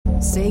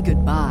Say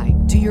goodbye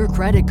to your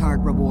credit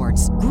card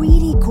rewards.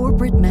 Greedy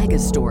corporate mega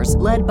stores,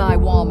 led by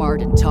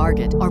Walmart and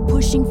Target, are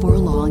pushing for a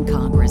law in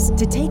Congress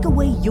to take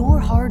away your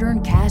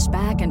hard-earned cash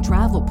back and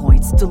travel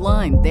points to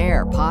line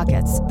their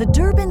pockets. The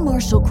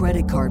Durbin-Marshall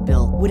credit card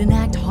bill would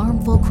enact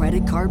harmful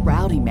credit card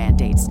routing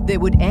mandates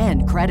that would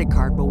end credit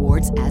card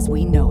rewards as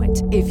we know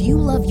it. If you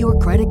love your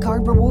credit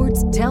card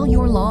rewards, tell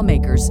your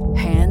lawmakers,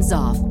 hands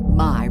off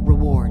my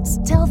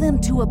rewards. Tell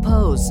them to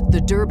oppose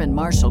the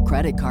Durbin-Marshall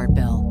credit card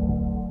bill.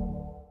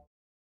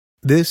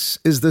 This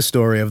is the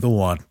story of the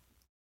one.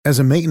 As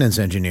a maintenance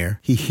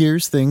engineer, he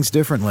hears things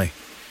differently.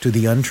 To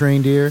the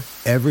untrained ear,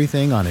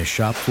 everything on his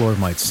shop floor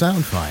might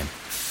sound fine,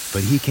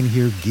 but he can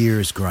hear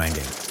gears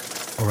grinding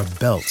or a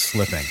belt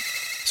slipping.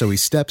 So he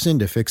steps in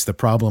to fix the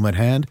problem at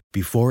hand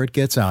before it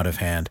gets out of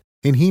hand.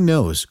 And he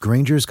knows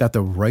Grainger's got the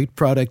right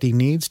product he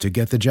needs to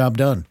get the job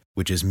done,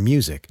 which is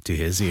music to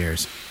his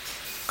ears.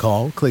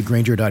 Call, click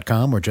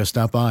Grainger.com, or just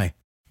stop by.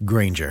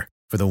 Grainger,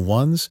 for the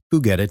ones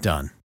who get it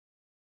done.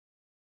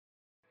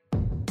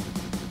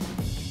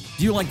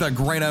 Do you like the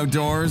great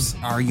outdoors?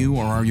 Are you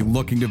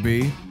looking to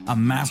be a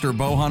master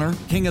bow hunter?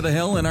 King of the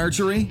hill in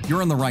archery?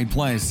 You're in the right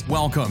place.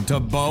 Welcome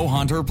to Bow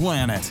Hunter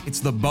Planet. It's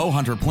the Bow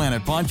Hunter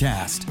Planet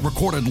podcast,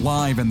 recorded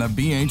live in the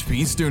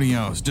BHP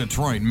Studios,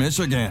 Detroit,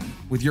 Michigan,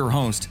 with your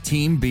host,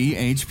 Team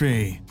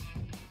BHP.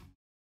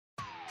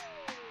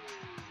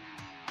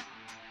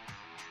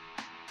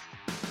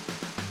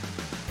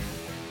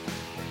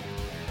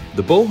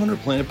 The Bow Hunter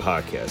Planet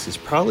podcast is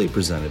proudly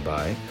presented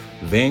by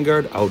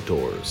Vanguard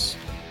Outdoors,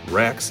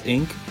 Rax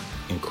Inc.,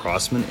 and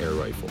Crossman Air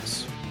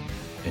Rifles.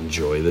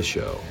 Enjoy the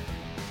show.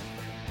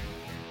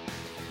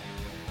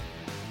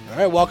 All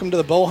right, welcome to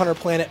the Bow Hunter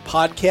Planet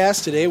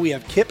podcast. Today we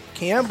have Kip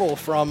Campbell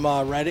from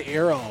Red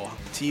Arrow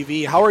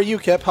TV. How are you,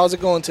 Kip? How's it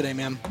going today,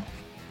 man?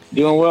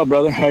 Doing well,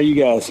 brother. How are you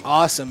guys?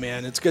 Awesome,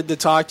 man. It's good to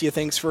talk to you.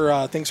 Thanks for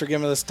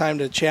giving us time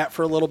to chat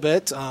for a little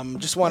bit.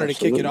 Just wanted to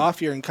kick it off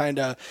here and kind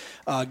of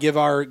give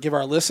our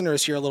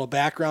listeners here a little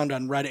background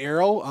on Red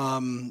Arrow,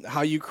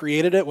 how you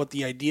created it, what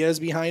the idea is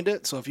behind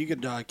it. So if you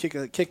could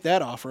kick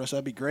that off for us,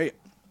 that'd be great.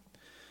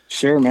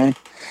 Sure, man.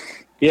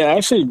 Yeah,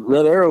 actually,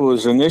 Red Arrow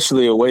was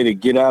initially a way to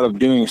get out of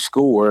doing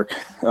schoolwork.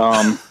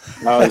 I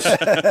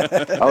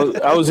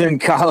was in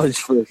college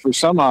for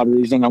some odd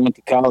reason. I went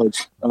to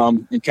college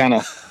and kind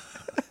of.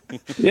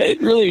 Yeah, it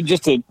really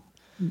just to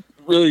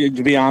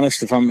be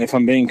honest, if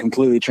I'm being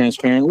completely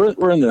transparent,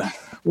 we're in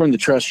the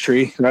trust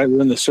tree, right?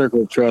 We're in the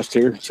circle of trust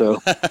here. So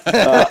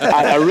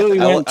I really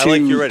went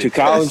to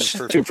college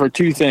for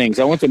two things.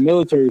 I went to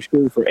military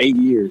school for 8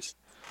 years,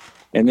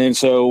 and then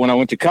so when I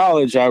went to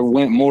college, I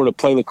went more to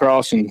play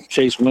lacrosse and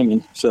chase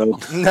women. So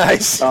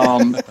nice.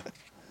 And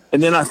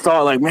then I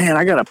thought, like, man,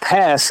 I got to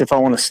pass if I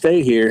want to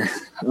stay here.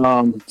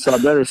 So I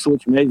better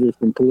switch majors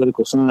from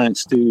political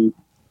science to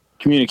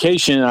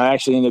communication. I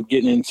actually ended up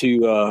getting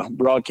into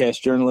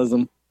broadcast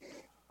journalism,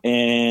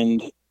 and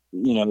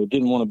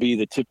didn't want to be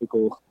the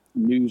typical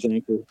news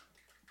anchor.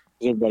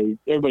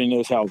 Everybody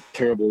knows how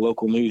terrible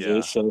local news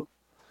is. So,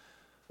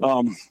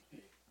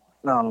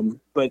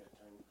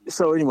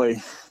 so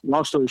anyway,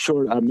 long story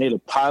short, I made a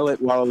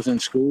pilot while I was in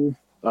school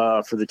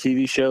for the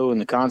TV show and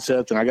the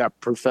concept, and I got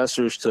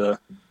professors to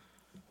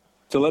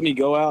let me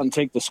go out and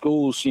take the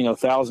schools,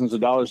 thousands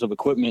of dollars of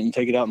equipment and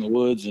take it out in the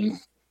woods and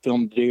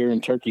filmed deer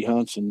and turkey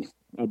hunts, and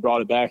I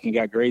brought it back and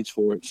got grades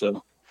for it.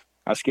 So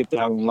I skipped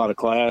out on a lot of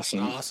class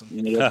and awesome.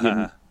 ended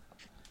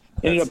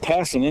up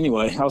passing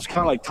anyway. I was kind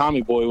of like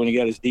Tommy Boy when he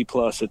got his D+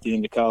 at the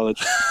end of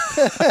college.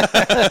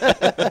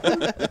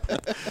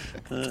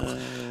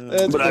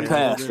 But I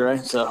passed,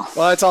 right? So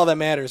well, that's all that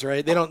matters,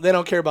 right? They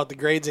don't care about the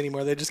grades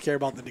anymore. They just care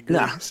about the degree.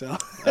 Nah. So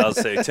I'll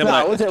say Tim.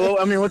 What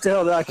the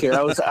hell did I care?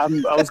 I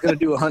was going to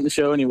do a hunting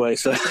show anyway.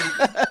 So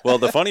well,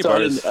 the funny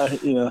part is,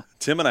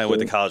 Tim and I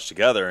went to college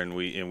together, and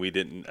we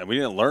didn't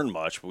learn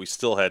much, but we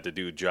still had to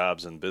do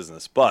jobs and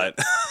business. But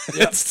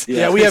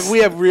we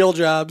have real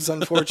jobs,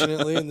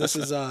 unfortunately, and this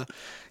is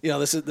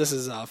this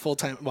is full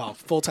time,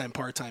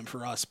 part time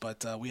for us,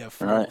 but we have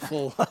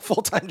full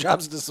time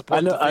jobs to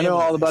support. I know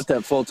all about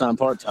that full time,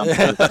 part time.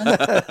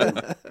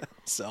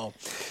 So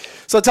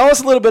tell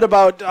us a little bit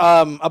about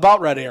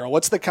Red Arrow.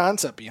 What's the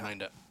concept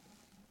behind it?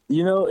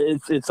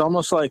 It's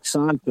almost like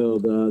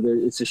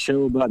Seinfeld. It's a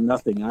show about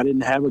nothing. I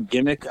didn't have a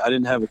gimmick. I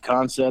didn't have a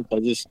concept.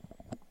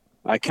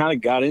 I kind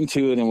of got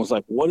into it and was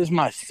like, what is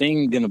my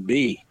thing going to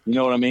be? You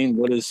know what I mean?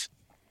 What is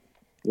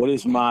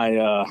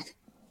my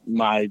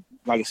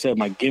like I said,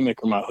 my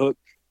gimmick or my hook?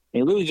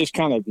 And it really just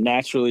kind of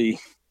naturally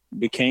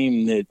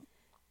became that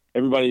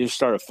everybody just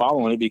started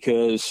following it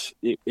because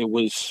it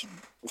was,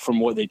 from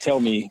what they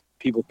tell me,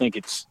 people think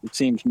it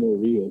seems more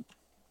real,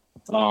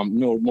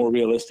 more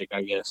realistic,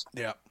 I guess.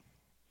 Yeah.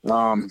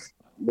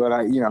 But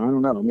I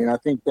don't know. I mean, I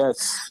think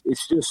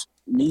it's just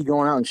me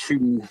going out and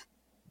shooting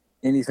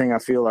anything I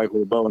feel like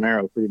with a bow and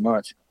arrow, pretty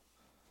much.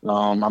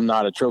 I'm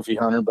not a trophy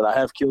hunter, but I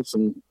have killed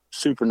some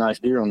super nice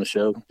deer on the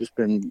show. Just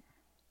been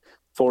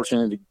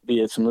fortunate to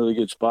be at some really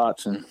good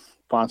spots and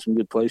find some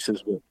good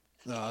places. But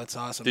that's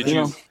awesome.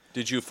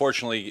 Did you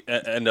fortunately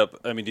end up?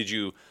 I mean, did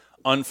you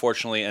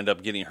unfortunately end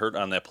up getting hurt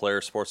on that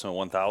Polaris Sportsman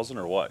 1000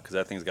 or what? Because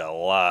that thing's got a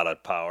lot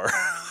of power.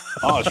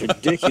 Oh, it's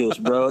ridiculous,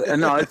 bro.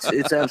 And no,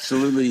 it's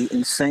absolutely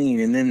insane.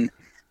 And then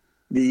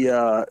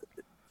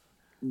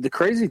the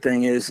crazy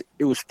thing is,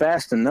 it was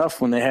fast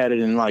enough when they had it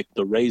in like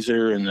the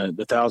Razor and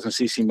the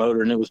 1000cc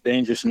motor, and it was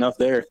dangerous enough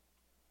there.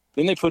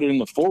 Then they put it in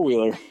the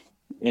 4-wheeler,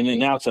 and then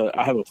now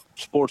I have a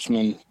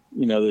Sportsman,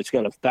 that's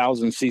got a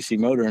 1000cc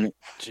motor in it.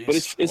 Jeez, but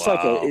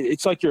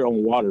it's like you're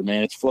on water,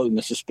 man. It's floating.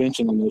 The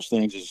suspension on those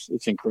things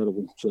it's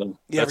incredible. So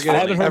yeah, I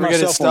haven't hurt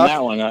myself on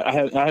that one. I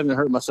haven't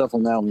hurt myself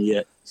on that one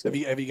yet. So.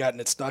 Have you gotten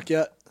it stuck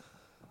yet?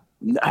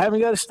 I haven't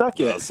got it stuck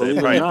yet.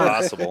 Right,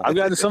 possible. I've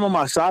gotten some of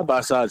my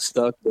side-by-side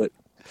stuck, but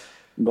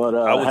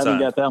I haven't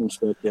got that one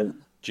stuck yet.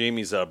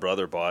 Jamie's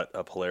brother bought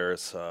a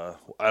Polaris. I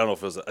don't know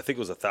if it was. I think it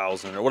was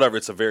 1,000 or whatever.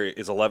 It's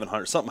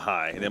 1,100, something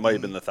high, and it might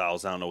have been the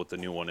 1,000. I don't know what the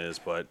new one is,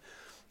 but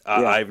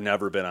I've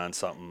never been on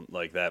something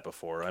like that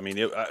before. I mean,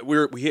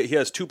 he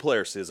has two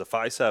Polaris. He has a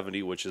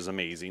 570, which is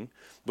amazing,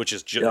 which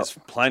is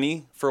just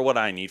plenty for what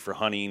I need for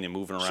hunting and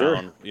moving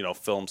around. Sure.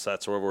 Film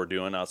sets or whatever we're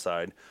doing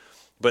outside.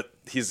 But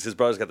his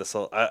brother's got this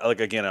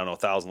again, I don't know,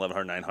 1,000,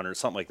 1,100, 900,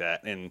 something like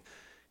that, and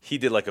he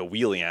did like a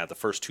wheelie on it the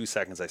first 2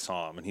 seconds I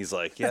saw him, and he's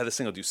like, "Yeah, this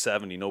thing will do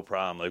 70, no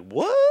problem." Like,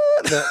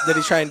 what? Did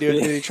he try and do it?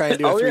 Did he try and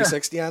do a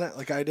 360 on it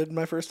like I did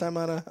my first time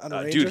on a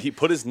Ranger? Dude, he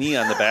put his knee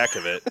on the back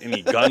of it and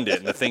he gunned it,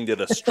 and the thing did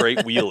a straight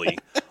wheelie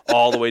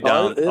all the way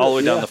down,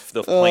 down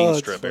the plane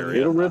strip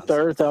area. It'll rip the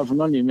earth out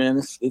from under you,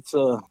 man.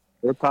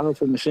 They're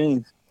powerful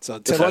machines. So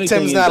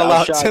Tim's not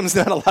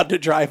allowed to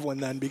drive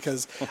one then,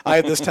 because I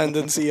have this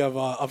tendency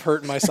of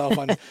hurting myself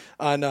on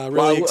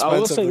really expensive I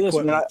will say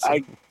equipment. This,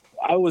 man,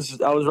 I was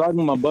riding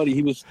with my buddy.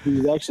 He was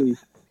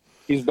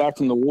back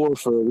from the war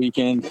for a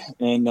weekend,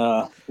 and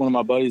one of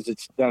my buddies he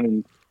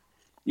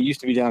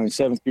used to be down in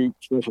 7th Group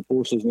Special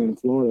Forces in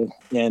Florida,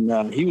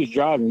 and he was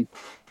driving,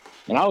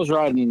 and I was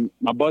riding.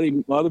 My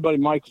other buddy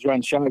Mike was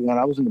riding shotgun.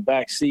 I was in the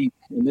back seat,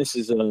 and this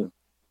is a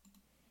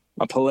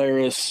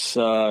Polaris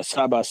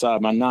side by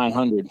side, my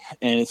 900,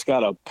 and it's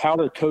got a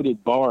powder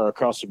coated bar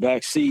across the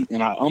back seat.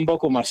 And I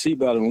unbuckled my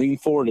seatbelt and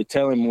leaned forward to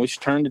tell him which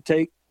turn to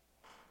take.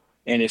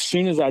 And as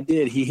soon as I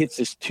did, he hits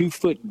this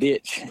 2-foot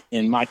ditch,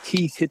 and my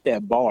teeth hit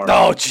that bar.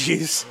 Oh,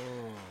 jeez!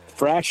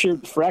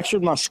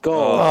 Fractured my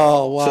skull.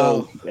 Oh, wow!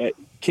 So,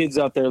 kids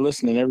out there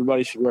listening,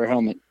 everybody should wear a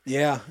helmet.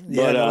 Yeah,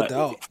 but, no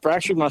doubt.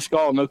 Fractured my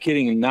skull, no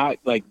kidding, and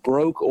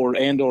broke or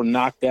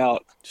knocked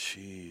out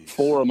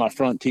 4 of my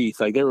front teeth.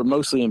 Like, they were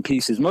mostly in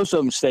pieces. Most of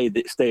them stayed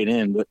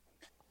in, but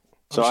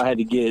so I had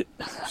to get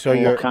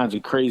all kinds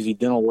of crazy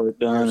dental work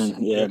done, and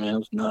man, it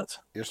was nuts.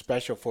 Your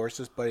special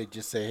forces buddy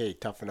just say, "Hey,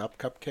 toughen up,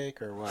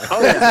 Cupcake," or what? Oh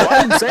yeah, well,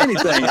 I didn't say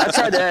anything. I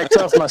tried to act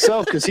tough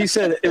myself, because he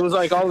said it was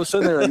like all of a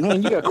sudden they're like,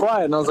 "Man, you got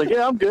quiet," and I was like,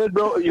 "Yeah, I'm good,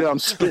 bro." I'm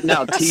spitting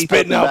out teeth,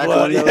 spitting out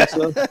blood. Yeah.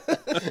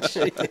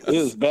 It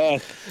was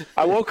bad.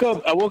 I woke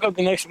up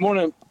the next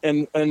morning,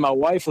 and my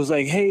wife was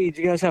like, "Hey, did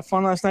you guys have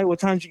fun last night? What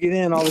time did you get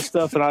in?" All this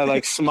stuff, and I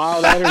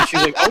smiled at her, and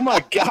she's like, "Oh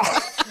my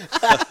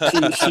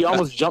god!" She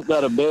almost jumped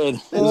out of bed.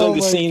 It was like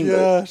the scene.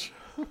 Gosh.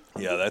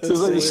 Yeah, that's. It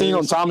was like the scene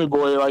on Tommy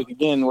Boy,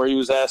 again, where he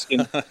was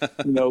asking,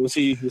 was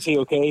he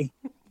okay?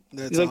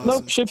 He's like,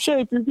 "Nope,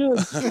 shape, you're good."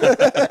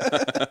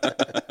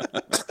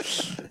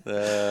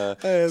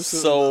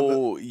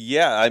 So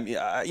yeah, I mean,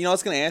 I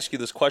was going to ask you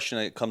this question.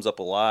 It comes up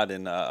a lot,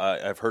 and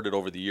I've heard it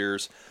over the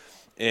years.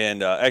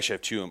 And actually, I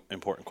have 2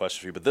 important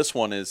questions for you. But this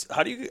one is,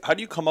 how do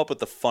you come up with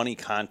the funny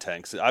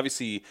content? 'Cause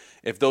obviously,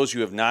 if those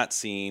you have not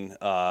seen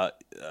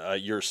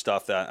your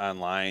stuff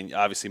online,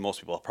 obviously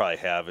most people probably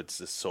have. It's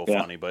just so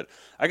funny. But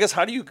I guess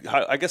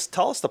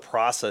tell us the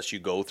process you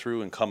go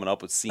through in coming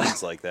up with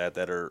scenes like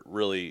that are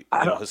really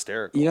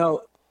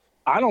hysterical.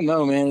 I don't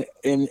know, man.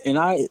 And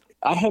I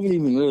haven't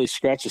even really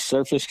scratched the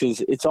surface, because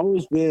it's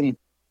always been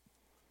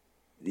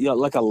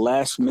like a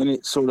last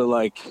minute sort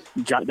of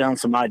jot down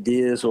some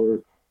ideas, or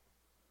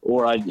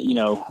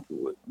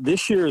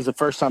this year is the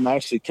first time I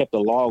actually kept a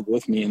log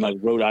with me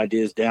and wrote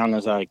ideas down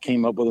as I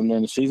came up with them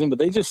during the season.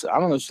 But I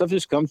don't know, stuff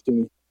just comes to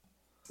me,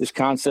 just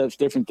concepts,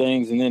 different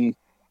things. And then,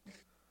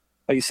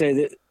 like you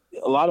say,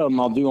 a lot of them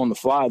I'll do on the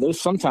fly. Those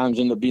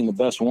sometimes end up being the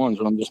best ones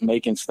when I'm just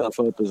making stuff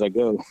up as I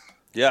go.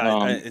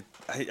 Yeah,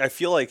 I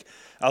feel like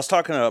I was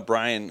talking to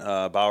Brian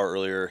Bauer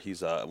earlier.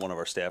 He's one of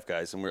our staff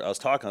guys, and I was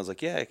talking. I was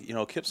like, "Yeah,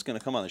 Kip's going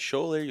to come on the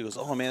show later." He goes,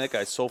 "Oh man, that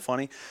guy's so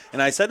funny."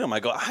 And I said to him,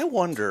 I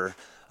wonder.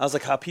 I was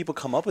like, how people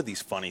come up with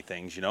these funny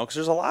things, because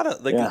there's a lot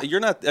of you're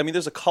not. I mean,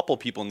 there's a couple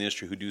people in the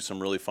industry who do some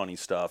really funny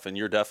stuff, and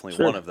you're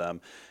definitely one of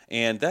them.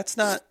 And it's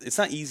not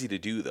easy to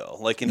do though.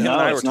 Him and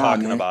I were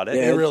talking about it.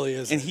 Yeah, it really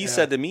is. And he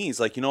said to me, he's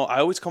like, I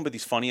always come up with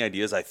these funny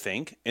ideas, I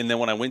think, and then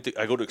when I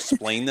go to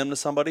explain them to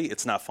somebody,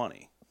 it's not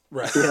funny.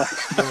 Right. Yeah.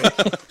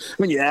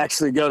 When you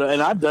actually go to,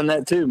 and I've done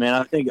that too, man.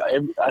 I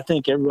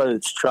think everybody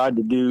that's tried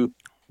to do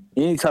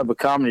any type of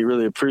comedy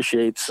really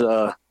appreciates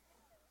the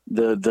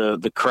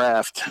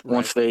craft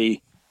once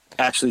they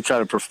actually try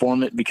to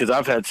perform it, because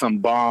I've had some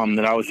bomb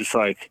that I was just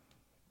like,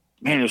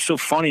 man, it was so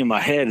funny in my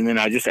head, and then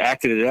I just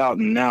acted it out,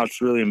 and now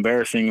it's really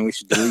embarrassing, and we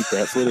should delete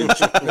that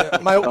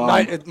footage.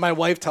 My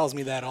wife tells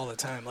me that all the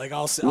time. Like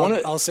I'll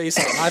say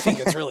something, I think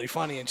it's really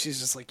funny, and she's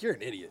just like, "You're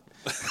an idiot."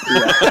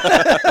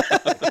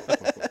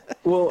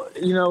 Well,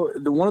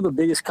 one of the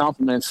biggest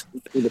compliments,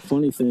 the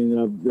funny thing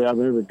that I've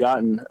ever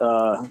gotten,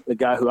 the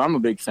guy who I'm a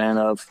big fan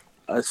of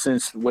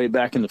since way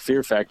back in the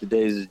Fear Factor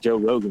days is Joe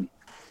Rogan.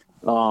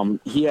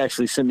 He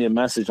actually sent me a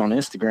message on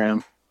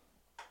Instagram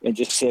and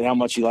just said how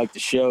much he liked the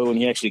show, and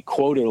he actually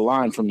quoted a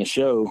line from the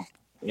show,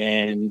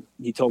 and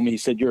he told me, he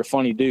said, "You're a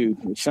funny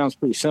dude," which sounds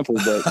pretty simple,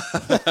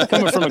 but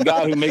coming from a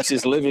guy who makes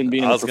his living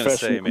being a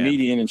professional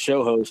comedian and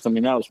show host, I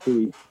mean, that was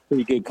pretty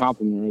good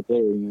compliment right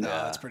there.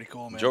 Yeah, that's pretty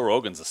cool, man. Joe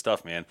Rogan's the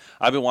stuff, man.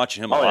 I've been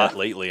watching him a lot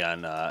lately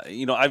on,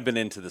 I've been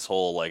into this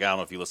whole, like, I don't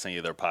know if you listen to any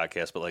of their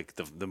podcasts, but like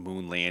the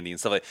moon landing and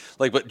stuff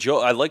but Joe,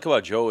 I like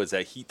about Joe is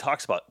that he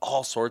talks about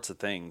all sorts of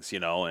things,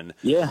 and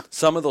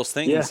some of those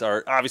things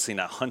are obviously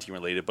not hunting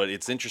related, but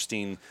it's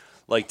interesting.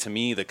 Like, to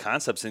me, the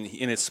concepts, and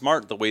it's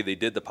smart the way they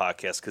did the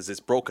podcast because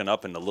it's broken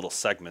up into little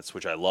segments,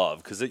 which I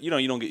love because you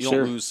don't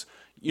lose.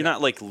 You're not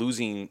like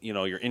losing,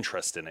 your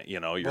interest in it.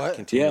 You're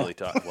continually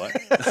talking. What?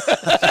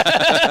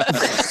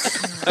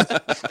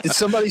 Did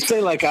somebody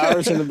say like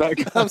ours in the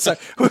background? I'm sorry.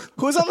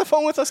 Who's on the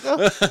phone with us now?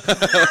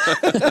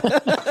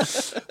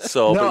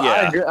 So, no, but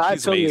yeah, I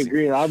totally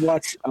agree. I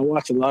watch a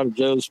lot of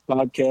Joe's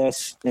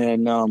podcasts,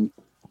 and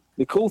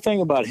the cool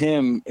thing about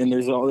him, and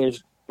there's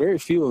very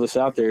few of us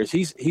out there, is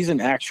he's an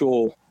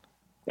actual,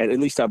 at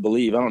least I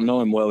believe, I don't know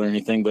him well or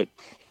anything, but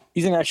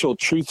he's an actual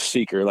truth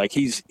seeker. Like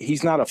he's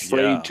not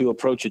afraid to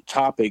approach a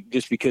topic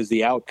just because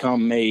the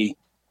outcome may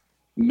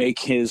make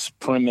his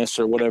premise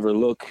or whatever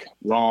look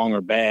wrong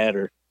or bad,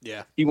 or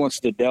he wants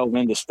to delve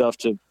into stuff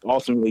to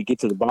ultimately get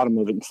to the bottom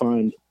of it and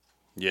find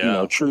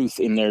truth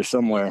in there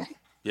somewhere.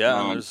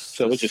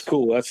 So it's just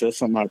cool. That's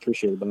something I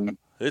appreciate about him.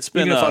 It's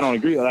been even if I don't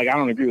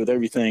agree with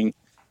everything.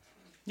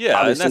 Yeah,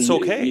 obviously, and that's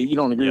okay. You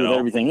don't agree with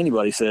everything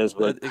anybody says,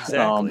 but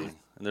exactly.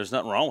 And there's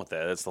nothing wrong with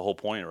that. That's the whole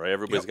point, right?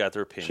 Everybody's got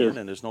their opinion,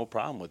 and there's no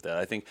problem with that.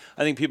 I think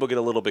people get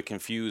a little bit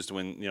confused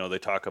when they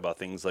talk about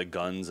things like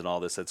guns and all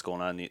this that's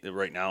going on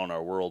right now in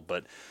our world.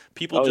 But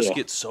people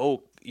get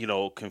so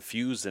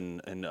confused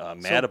and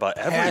mad about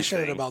everything.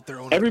 Passionate about their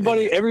own.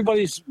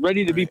 Everybody's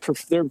ready to be.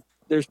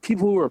 There's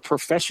people who are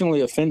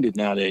professionally offended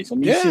nowadays. I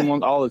mean, you see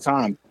them all the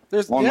time,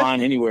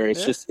 online, anywhere.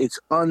 It's just it's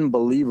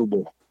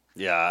unbelievable.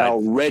 Yeah, how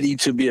ready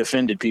to be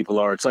offended people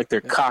are. It's like they're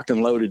cocked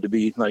and loaded to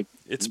be like.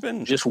 It's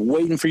been just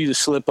waiting for you to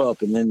slip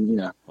up, and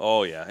then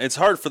Oh yeah, it's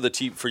hard for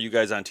for you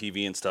guys on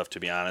TV and stuff, to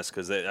be honest,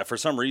 because for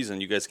some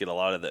reason you guys get a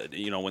lot of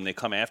the when they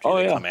come after you,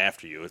 they come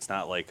after you. It's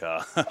not like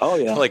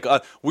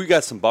we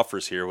got some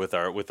buffers here with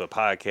the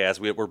podcast.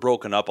 We're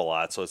broken up a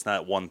lot, so it's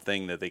not one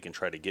thing that they can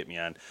try to get me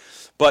on.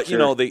 But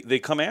they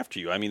come after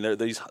you. I mean,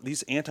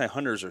 these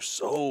anti-hunters are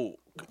so.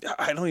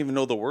 I don't even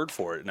know the word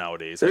for it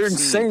nowadays. They're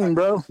insane,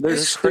 bro. They're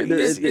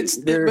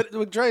but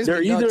what drives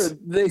me nuts.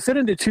 They fit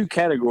into two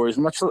categories,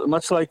 much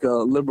like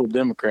a liberal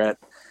Democrat.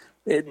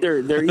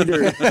 They're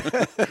either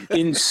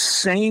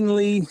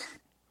insanely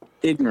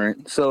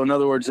ignorant. So in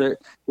other words,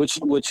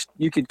 which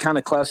you could kind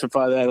of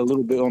classify that a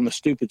little bit on the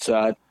stupid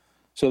side.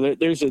 So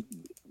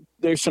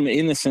there's some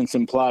innocence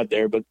implied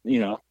there, but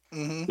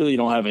really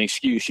don't have an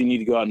excuse. You need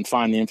to go out and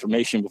find the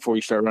information before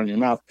you start running your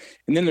mouth.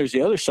 And then there's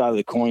the other side of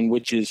the coin,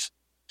 which is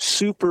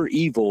super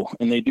evil,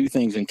 and they do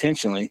things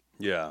intentionally.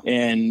 Yeah.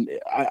 And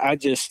I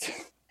just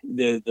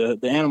the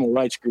animal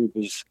rights group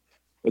is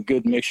a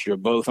good mixture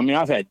of both. I mean,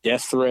 I've had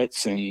death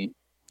threats and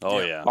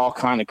all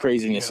kind of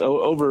craziness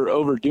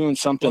over doing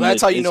something. Well,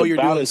 that's how you know you're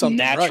doing as something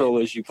natural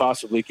right. as you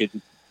possibly could,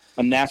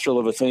 a natural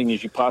of a thing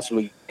as you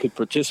possibly could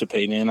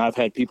participate in. I've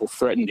had people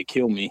threaten to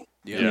kill me,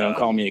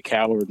 call me a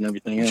coward and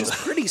everything else. Which is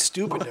pretty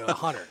stupid to a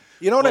hunter.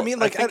 You know what I mean?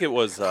 Like I think it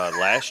was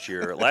last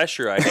year. Last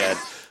year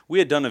we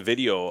had done a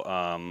video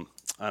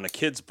on a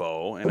kid's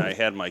bow, and I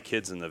had my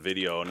kids in the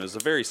video, and it was a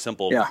very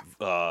simple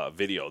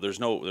video. There's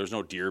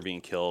no deer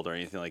being killed or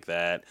anything like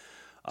that.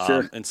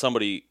 And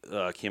somebody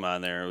came on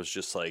there and was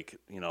just like,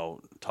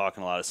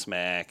 talking a lot of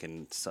smack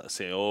and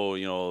saying,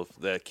 oh,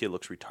 that kid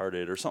looks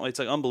retarded or something. It's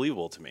like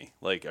unbelievable to me.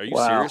 Like, are you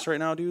serious right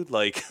now, dude?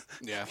 Like,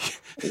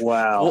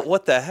 wow.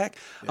 What the heck?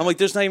 Yeah. I'm like,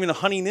 there's not even a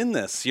hunting in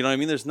this. You know what I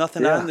mean? There's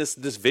nothing on this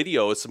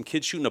video. It's some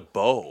kid shooting a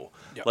bow.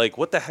 Yep. Like,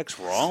 what the heck's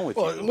wrong with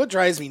you? What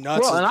drives me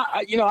nuts? Well, and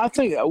I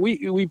think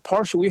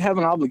we have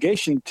an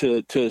obligation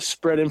to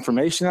spread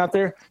information out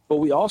there, but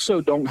we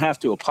also don't have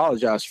to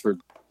apologize for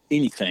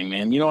anything,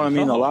 man. You know what I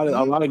mean? A lot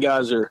of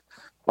guys are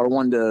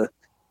one to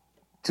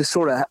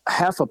sort of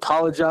half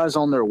apologize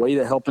on their way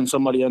to helping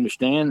somebody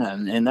understand,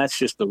 and that's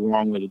just the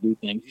wrong way to do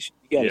things.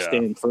 You got to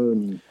stand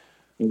firm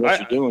in what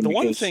you're doing. The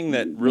one thing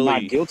that really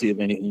you're not guilty of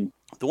anything.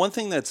 The one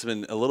thing that's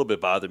been a little bit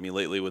bothered me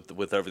lately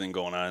with everything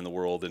going on in the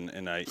world,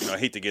 and I I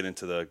hate to get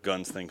into the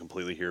guns thing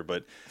completely here,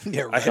 but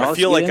Yeah, right. I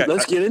feel like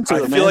let's get into it,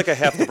 I man. feel like I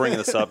have to bring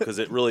this up because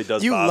it really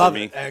does You bother love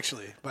me. it,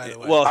 actually, by the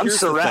way. Well, I'm, here's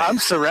the thing. I'm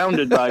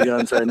surrounded by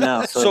guns right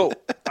now. So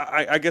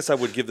I guess I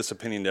would give this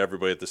opinion to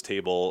everybody at this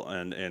table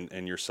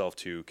and yourself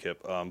too,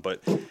 Kip.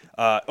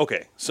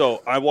 Okay,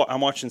 so I'm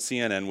watching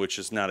CNN, which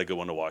is not a good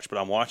one to watch, but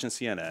I'm watching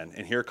CNN,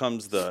 and here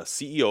comes the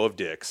CEO of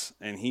Dick's,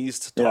 and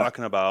he's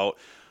talking about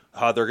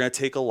how they're going to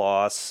take a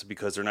loss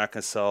because they're not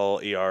going to sell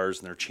ARs,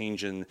 and they're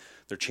changing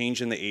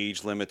the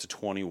age limit to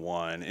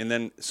 21. And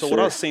then, so what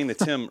I was saying to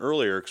Tim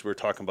earlier, because we were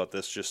talking about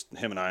this, just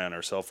him and I on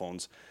our cell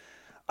phones,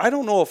 I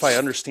don't know if I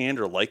understand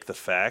or like the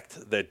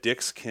fact that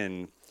Dick's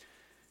can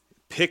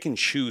pick and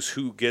choose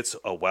who gets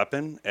a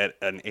weapon at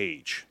an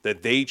age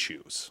that they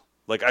choose.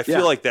 Like, I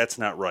feel like that's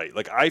not right.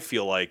 Like, I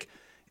feel like,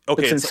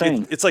 okay,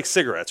 it's like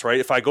cigarettes, right?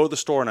 If I go to the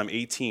store and I'm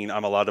 18,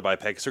 I'm allowed to buy a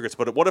pack of cigarettes.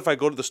 But what if I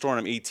go to the store and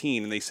I'm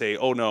 18 and they say,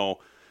 oh, no,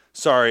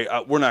 sorry,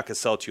 we're not going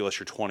to sell it to you unless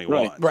you're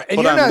 21. Right.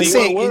 And you're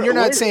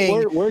not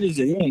saying, where does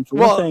it end? For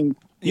one thing,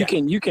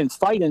 you can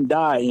fight and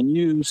die and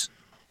use,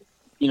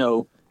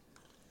 actual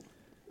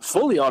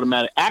fully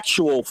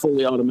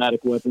automatic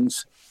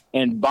weapons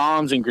and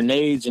bombs and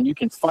grenades, and you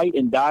can fight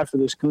and die for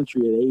this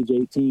country at age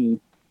 18,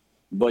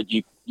 but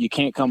you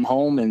can't come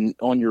home and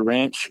on your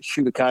ranch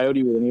shoot a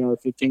coyote with an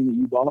AR-15 that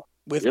you bought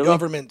with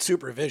government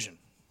supervision.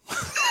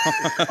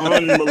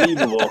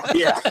 Unbelievable.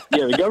 Yeah,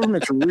 the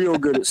government's real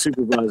good at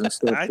supervising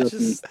stuff.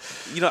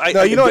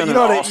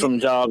 Awesome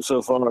job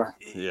so far.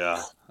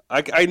 Yeah.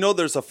 I know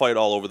there's a fight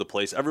all over the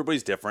place.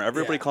 Everybody's different.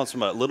 Everybody comes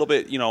from a little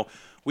bit,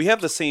 we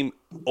have the same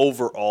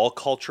overall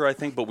culture, I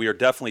think, but we are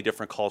definitely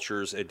different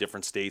cultures at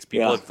different states.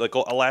 People like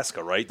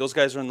Alaska, right? Those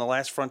guys are in the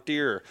last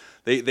frontier.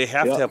 They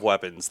have to have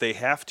weapons. They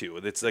have to.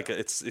 It's like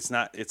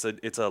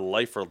it's a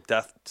life or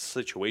death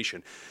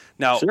situation.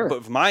 Now,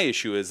 but my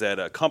issue is that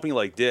a company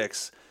like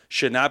Dick's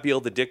should not be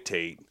able to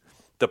dictate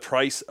the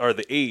price or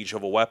the age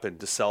of a weapon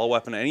to sell a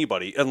weapon to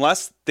anybody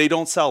unless they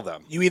don't sell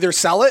them. You either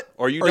sell it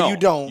or you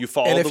don't. You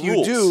follow the rules. And if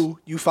you do,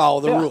 you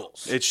follow the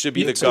rules. It should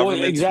be the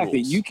government's rules.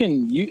 You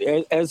can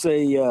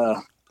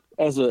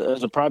as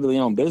a privately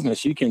owned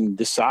business, you can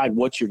decide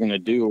what you're going to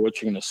do or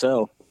what you're going to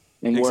sell.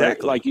 And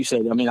like you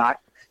said, I mean, I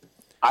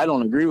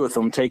don't agree with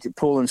them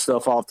pulling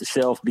stuff off the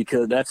shelf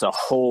because that's a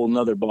whole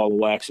nother ball of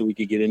wax that we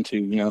could get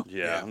into.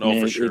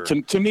 For sure.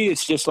 To me,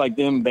 it's just like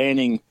them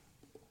banning.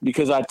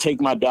 Because I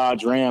take my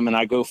Dodge Ram and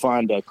I go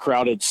find a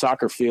crowded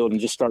soccer field and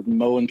just start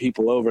mowing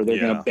people over, they're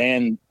going to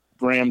ban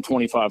Ram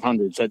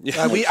 2500s.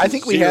 I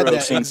think we had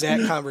that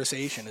exact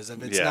conversation. Is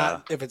if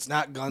it's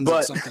not guns,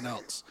 it's something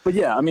else. But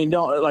I mean,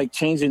 don't like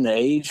changing the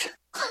age.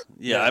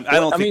 Yeah, I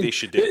don't think they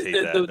should dictate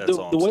that.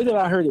 The way that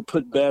I heard it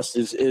put best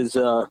is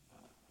a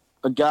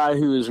guy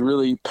who is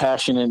really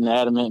passionate and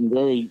adamant and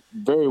very,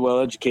 very well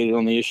educated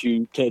on the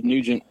issue. Ted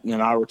Nugent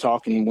and I were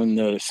talking when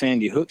the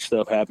Sandy Hook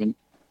stuff happened.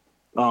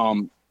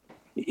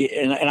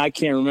 And I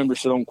can't remember,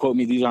 so don't quote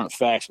me. These aren't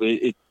facts, but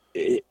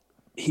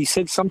he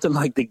said something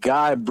like the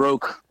guy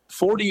broke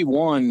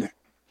 41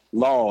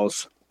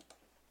 laws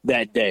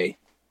that day.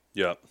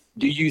 Yeah.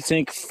 Do you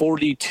think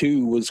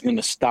 42 was going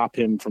to stop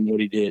him from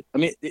what he did? I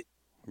mean,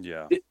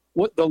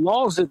 what the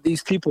laws that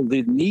these people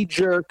did,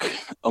 knee-jerk,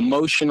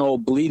 emotional,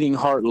 bleeding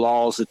heart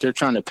laws that they're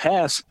trying to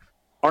pass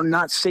are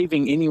not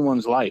saving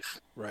anyone's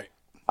life. Right.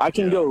 I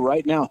can go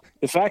right now.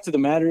 The fact of the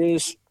matter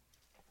is,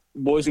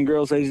 boys and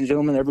girls, ladies and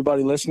gentlemen,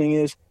 everybody listening,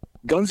 is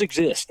guns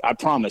exist. I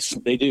promise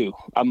they do.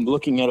 I'm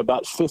looking at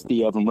about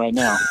 50 of them right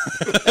now,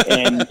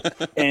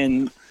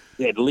 and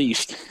at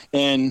least.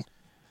 And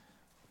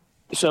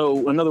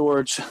so, in other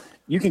words,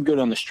 you can go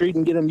down the street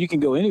and get them. You can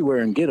go anywhere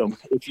and get them.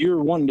 If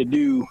you're wanting to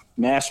do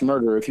mass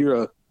murder, if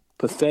you're a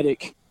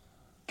pathetic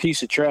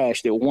piece of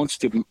trash that wants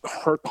to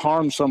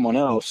harm someone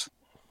else,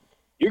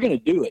 you're going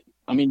to do it.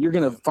 I mean, you're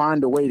going to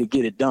find a way to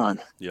get it done.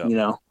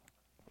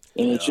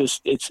 And it's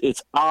just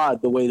it's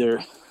odd the way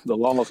the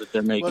laws that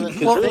they're making.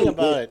 Well, the thing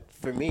about it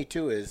for me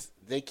too is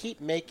they keep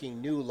making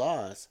new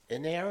laws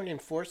and they aren't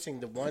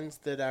enforcing the ones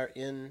that are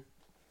in.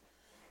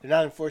 They're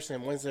not enforcing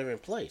the ones that are in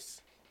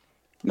place.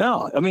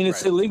 No, I mean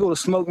it's illegal to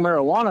smoke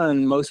marijuana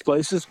in most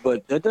places,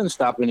 but that doesn't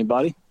stop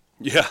anybody.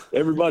 Yeah,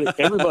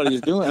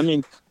 everybody's doing. I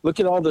mean, look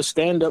at all the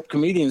stand-up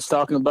comedians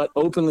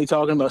openly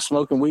talking about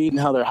smoking weed and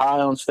how they're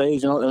high on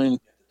stage. I mean.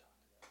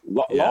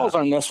 Laws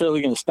aren't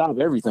necessarily going to stop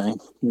everything.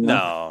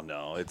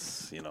 No,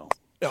 it's No,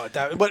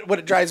 what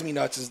it drives me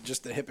nuts is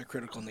just the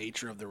hypocritical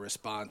nature of the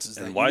response. Is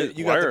that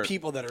you got the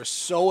people that are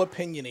so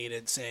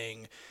opinionated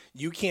saying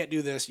you can't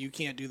do this, you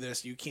can't do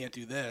this, you can't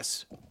do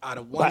this. Out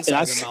of one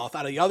side of their mouth,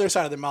 out of the other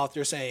side of their mouth,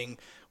 they're saying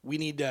we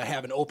need to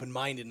have an open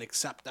mind and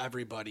accept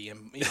everybody,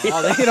 and it's the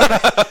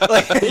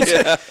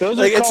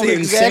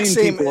exact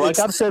same. People. Like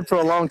I've said for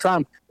a long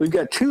time, we've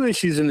got two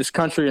issues in this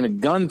country, and a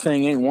gun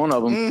thing ain't one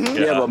of them. Mm-hmm.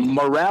 We have a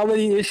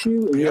morality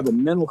issue, and we have a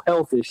mental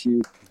health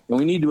issue, and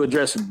we need to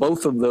address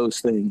both of those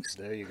things.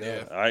 There you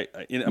go.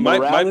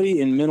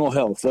 Morality and mental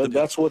health.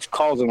 That's what's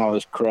causing all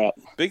this crap.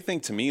 Big thing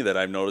to me that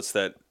I've noticed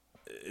that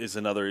is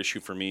another issue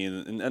for me,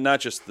 and not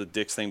just the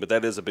dicks thing, but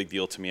that is a big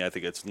deal to me. I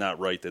think it's not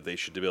right that they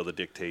should be able to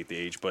dictate the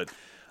age, but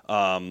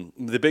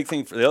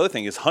the other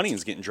thing is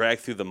hunting's getting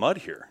dragged through the mud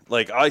here.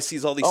 Like I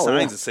see all these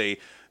signs that say,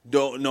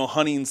 no,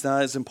 hunting's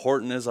not as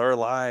important as our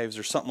lives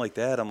or something like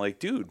that. I'm like,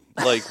 dude,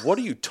 like, what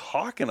are you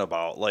talking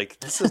about? Like,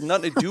 this has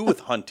nothing to do with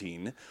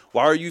hunting.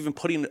 Why are you even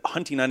putting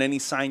hunting on any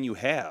sign you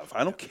have?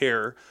 I don't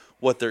care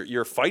what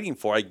you're fighting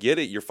for. I get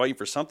it. You're fighting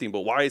for something,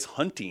 but why is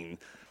hunting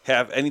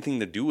have anything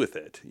to do with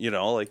it?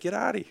 Like, get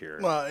out of here.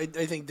 Well, I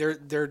think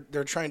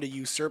they're trying to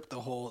usurp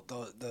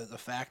the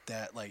fact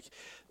that, like,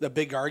 the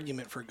big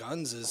argument for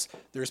guns is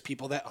there's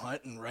people that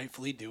hunt and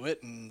rightfully do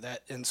it, and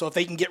so if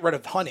they can get rid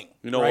of hunting,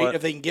 right?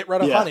 If they can get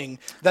rid of hunting,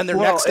 then their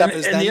next step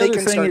is then they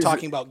can start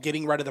talking about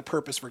getting rid of the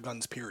purpose for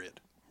guns.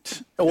 Period.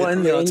 Well,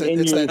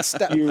 it's that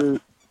step.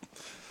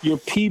 Your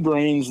pea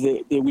brains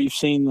that we've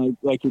seen,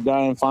 like your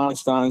Dianne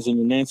Feinsteins and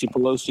your Nancy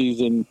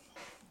Pelosi's, and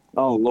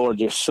oh Lord,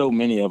 there's so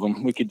many of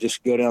them. We could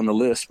just go down the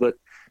list, but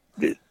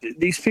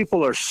these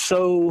people are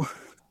so,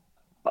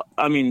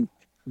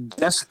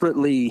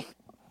 desperately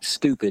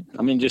stupid.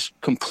 Just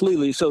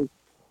completely. So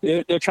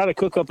they're trying to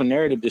cook up a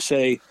narrative to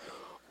say,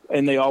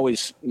 and they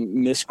always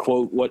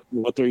misquote what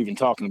they're even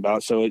talking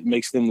about, so it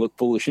makes them look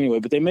foolish anyway.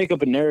 But they make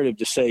up a narrative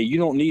to say you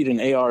don't need an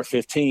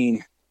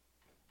AR-15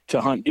 to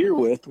hunt deer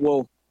with.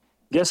 Well,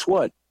 guess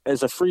what?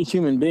 As a free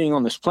human being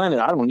on this planet,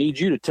 I don't need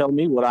you to tell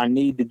me what I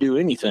need to do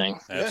anything.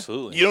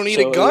 Absolutely. You don't need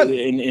a gun.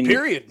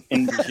 Period.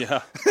 And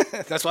yeah,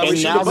 that's why we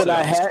should.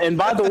 And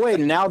by the way,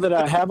 now that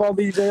I have all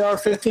these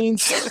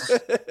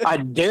AR-15s, I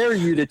dare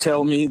you to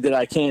tell me that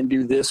I can't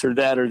do this or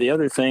that or the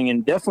other thing,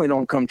 and definitely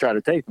don't come try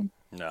to take them.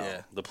 No,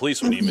 the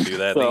police wouldn't even do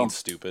that. They ain't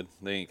stupid.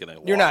 They ain't gonna.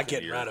 You're not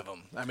getting rid of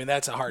them.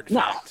 That's a hard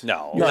fact.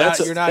 No,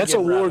 that's a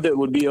war that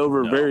would be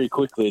over very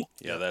quickly.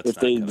 Yeah, if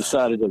they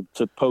decided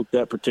to poke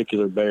that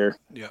particular bear.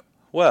 Yep.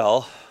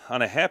 Well,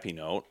 on a happy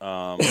note,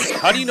 how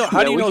do you know?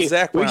 How do you know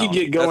Zach Brown? We could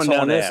get going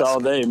down this all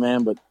day,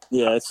 man. But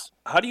yeah, it's.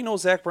 How do you know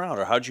Zach Brown,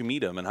 or how'd you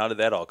meet him, and how did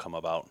that all come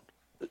about?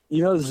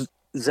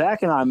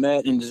 Zach and I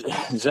met, and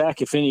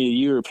Zach, if any of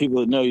you or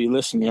people that know you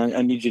listening,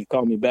 I need you to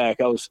call me back.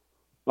 I was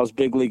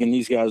big leaguing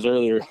these guys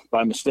earlier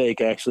by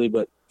mistake, actually,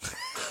 but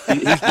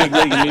he's big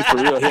leaguing me for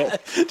real.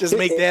 Just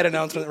make that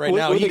announcement right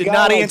now. He did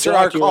not answer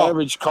our call. Your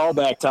average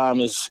callback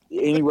time is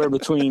anywhere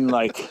between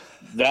like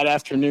that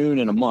afternoon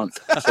and a month.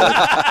 So,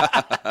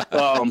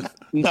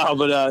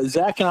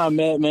 Zach and I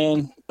met,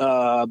 man,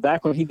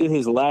 back when he did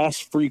his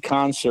last free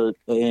concert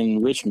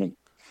in Richmond.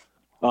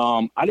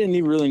 I didn't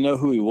even really know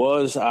who he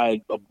was.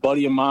 A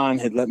buddy of mine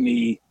had let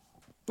me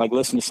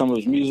listen to some of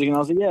his music, and I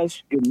was like, yeah,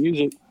 it's good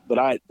music, but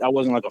I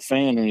wasn't like a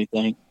fan or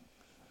anything.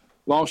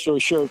 Long story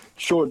short,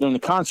 during the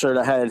concert,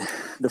 I had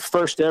the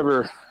first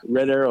ever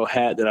Red Arrow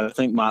hat that I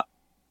think my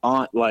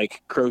aunt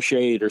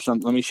crocheted or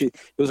something. It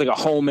was like a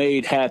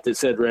homemade hat that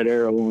said Red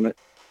Arrow on it,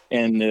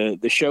 and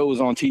the show was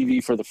on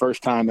TV for the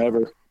first time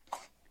ever.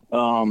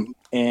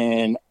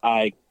 And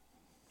I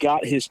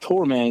got his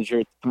tour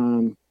manager at the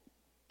time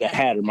the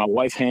hat, or my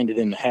wife handed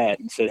him the hat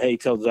and said, "Hey,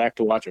 tell Zach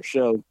to watch our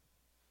show."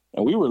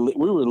 And we were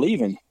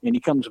leaving, and he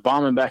comes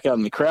bombing back out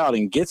in the crowd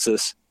and gets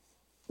us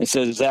and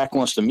says, "Zach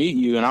wants to meet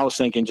you." And I was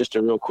thinking just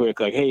a real quick,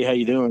 "Hey, how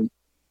you doing?"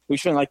 We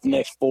spent the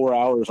next 4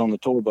 hours on the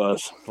tour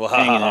bus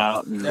hanging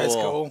out. And that's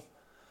cool.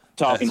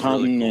 Talking that's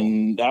hunting, really cool.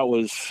 And that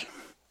was,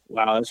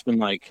 that's been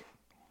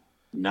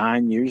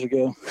 9 years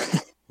ago.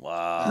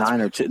 Wow.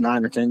 9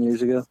 or 10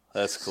 years ago.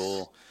 That's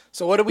cool.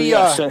 So what do we?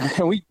 So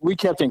we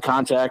kept in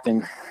contact,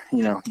 and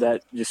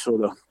that just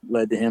sort of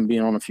led to him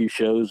being on a few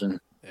shows and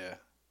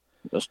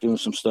us doing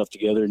some stuff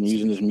together and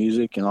using his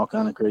music and all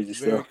kind of crazy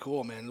stuff. Very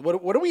cool, man.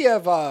 What do we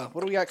have? What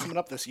do we got coming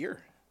up this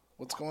year?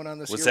 What's going on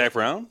this year? With Zach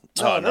Brown?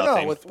 No.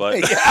 Nothing.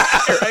 Right?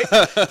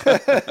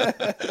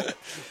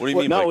 What do you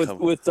mean? No,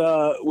 with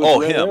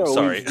Red him. Arrow,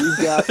 Sorry, we've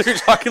got, you're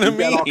talking to me.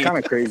 Got all kind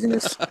of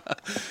craziness.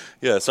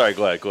 Yeah, sorry.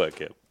 Go ahead,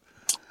 Kip.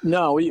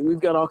 No,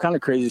 we've got all kind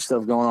of crazy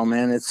stuff going on,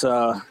 man. It's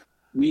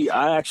we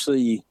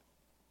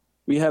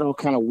had all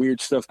kind of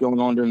weird stuff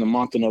going on during the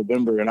month of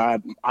November, and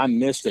I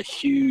missed a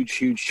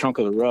huge chunk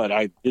of the rut.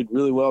 I did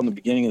really well in the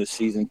beginning of the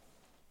season,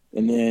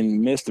 and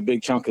then missed a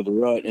big chunk of the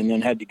rut, and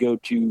then had to go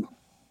to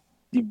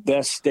the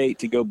best state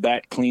to go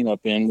back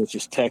cleanup in, which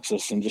is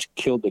Texas, and just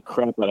killed the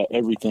crap out of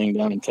everything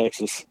down in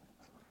Texas,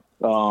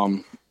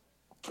 from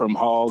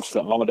hogs to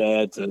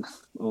aoudad to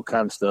all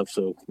kind of stuff.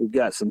 So we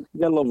got a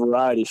little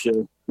variety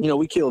show.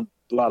 We killed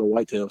a lot of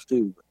whitetails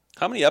too.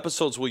 How many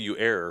episodes will you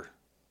air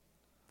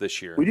this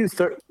year? We do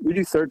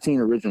 13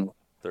 original.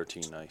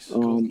 13, nice.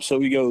 Cool. So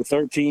we go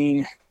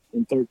 13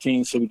 and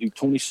 13, so we do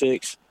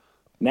 26.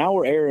 Now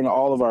we're airing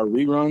all of our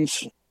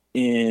reruns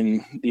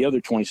in the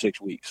other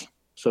 26 weeks.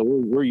 So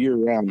we're year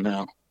round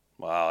now.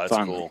 Wow, that's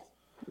finally. Cool.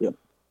 Yep.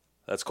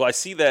 That's cool. I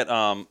see that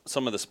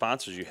some of the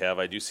sponsors you have,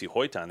 I do see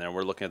Hoyt on there.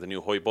 We're looking at the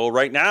new Hoyt bow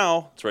right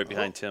now. It's right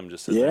behind Tim.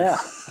 Just yeah.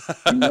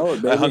 You know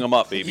it, baby. I hung them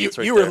up, baby. It's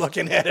right you there. were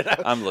looking at it.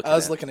 I'm looking. I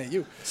was looking at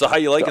you. So how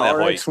you liking that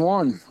Hoyt?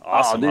 RX1.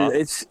 Awesome, oh,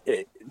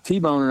 dude,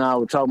 T-Bone and I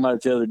were talking about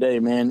it the other day,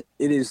 man.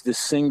 It is the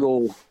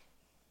single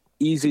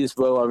easiest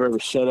bow I've ever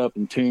set up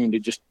and tuned.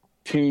 It just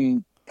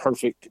tuned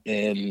perfect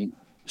and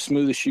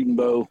smoothest shooting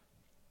bow.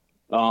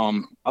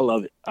 I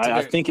love it.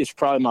 I think it's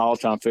probably my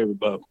all-time favorite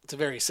bow. It's a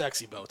very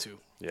sexy bow too.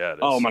 Yeah, it is.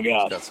 Oh my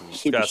God,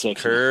 it's got some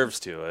curves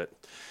to it.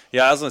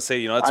 Yeah, I was gonna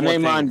say, that's I one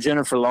named thing. mine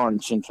Jennifer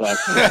Lawrence, in fact.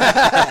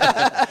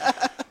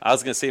 I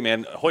was gonna say,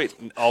 man, Hoyt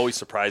always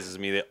surprises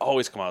me. They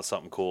always come out with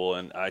something cool,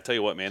 and I tell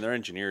you what, man, their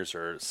engineers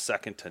are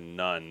second to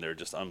none. They're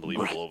just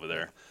unbelievable over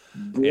there.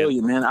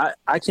 Brilliant, man.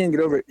 I can't get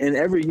over it. And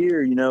every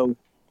year,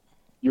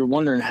 you're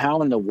wondering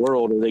how in the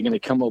world are they going to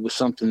come up with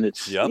something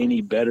that's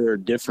any better or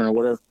different or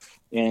whatever.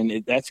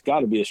 And that's got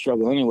to be a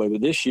struggle anyway.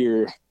 But this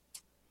year,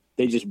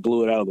 they just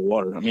blew it out of the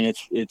water. I mean,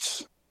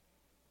 it's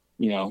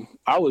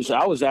I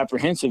was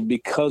apprehensive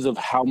because of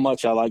how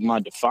much I like my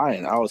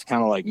Defiant. I was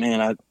kind of like,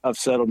 man, I've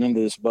settled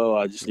into this bow.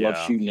 I just love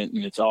shooting it,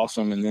 and it's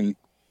awesome. And then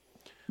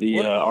the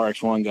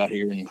RX-1 got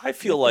here, and I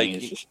feel like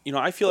with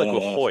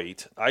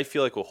Hoyt,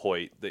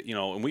 that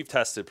and we've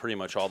tested pretty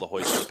much all the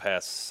Hoyts for the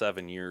past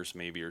 7 years,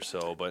 maybe or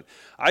so. But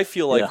I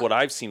feel like what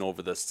I've seen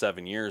over the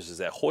 7 years is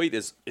that Hoyt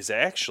is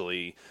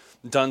actually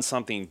done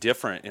something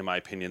different, in my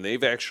opinion.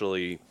 They've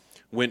actually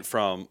went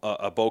from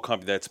a bow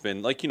company that's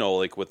been like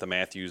with the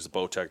Matthews, the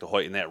Bowtech, the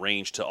Hoyt in that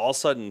range, to all of a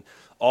sudden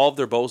all of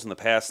their bows in the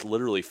past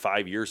literally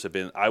 5 years have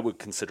been, I would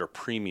consider,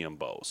 premium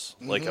bows,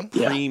 like a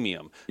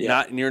premium.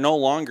 And you're no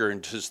longer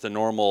in just the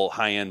normal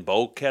high-end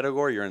bow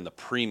category, you're in the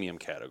premium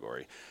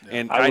category.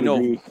 And I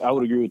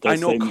would agree with that.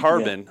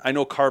 I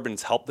know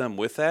Carbon's helped them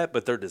with that,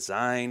 but their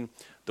design,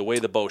 the way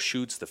the bow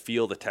shoots, the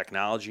feel, the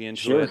technology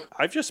into it.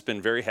 I've just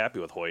been very happy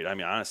with Hoyt. I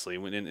mean, honestly,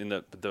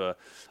 when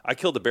I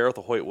killed the bear with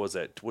the Hoyt, what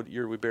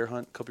year did we bear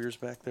hunt? A couple years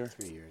back there?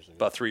 3 years ago.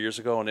 About 3 years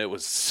ago, and it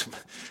was,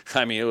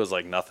 it was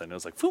like nothing. It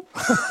was like, whoop.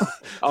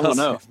 I don't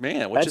know.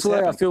 Man, what that's just the way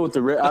happened? I feel with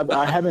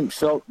I haven't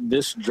felt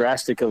this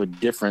drastic of a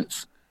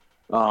difference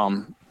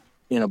in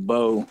a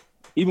bow.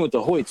 Even with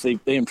the Hoyts,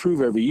 they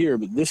improve every year,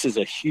 but this is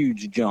a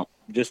huge jump.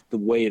 Just the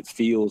way it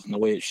feels and the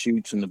way it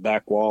shoots in the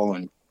back wall,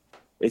 and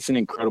it's an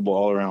incredible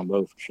all-around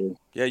bow for sure.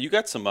 Yeah, you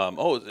got some.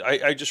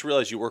 I just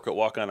realized you work at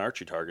Walk On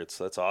Archery Targets.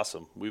 That's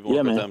awesome. We've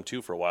worked with them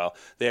too for a while.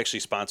 They actually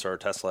sponsor our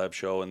Test Lab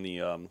show in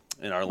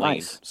in our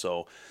lane.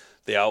 So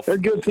they're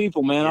good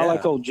people, man. Yeah. I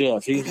like old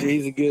Jeff.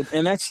 He's a good,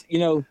 and that's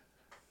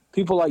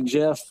people like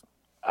Jeff.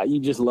 You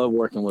just love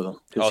working with him.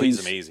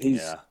 He's amazing.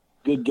 He's a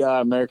good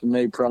guy,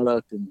 American-made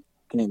product, and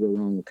can't go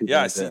wrong with people. Yeah,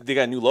 like I see that. they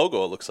got a new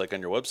logo. It looks like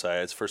on your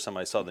website. It's the first time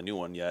I saw the new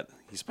one yet.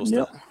 He's supposed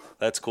to.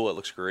 That's cool. It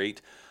looks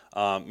great.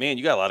 Man,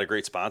 you got a lot of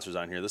great sponsors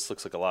on here. This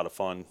looks like a lot of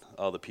fun.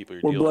 All the people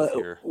you're dealing with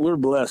here. We're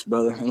blessed,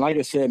 brother. And like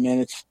I said,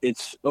 man,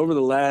 it's over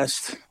the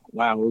last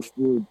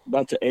we're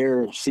about to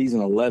air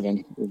season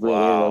 11.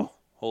 Wow,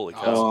 holy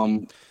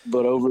cow!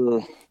 But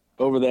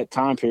over that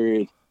time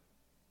period,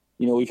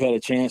 we've had a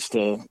chance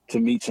to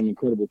meet some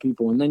incredible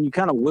people, and then you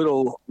kind of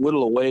whittle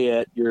away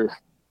at your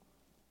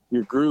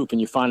group, and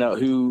you find out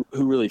who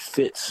really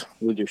fits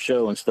with your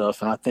show and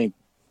stuff. And I think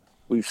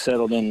we've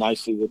settled in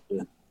nicely with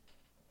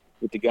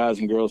the guys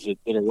and girls that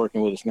are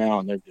working with us now,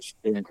 and they're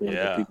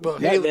incredible people.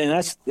 And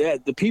that's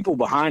the people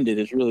behind it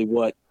is really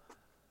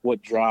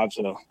what drives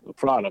a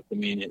product. I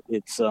mean,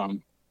 it's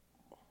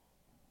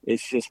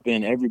just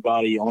been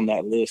everybody on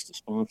that list of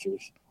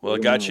sponsors. Well,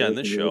 it got you on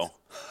this show.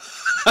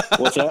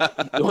 What's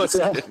that? What's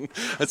that?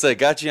 It's like,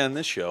 got you on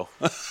this show.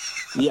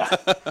 Yeah.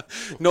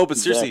 No, but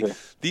seriously,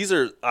 these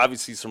are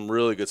obviously some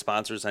really good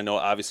sponsors. I know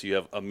obviously you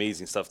have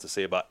amazing stuff to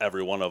say about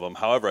every one of them.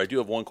 However, I do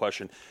have one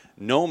question.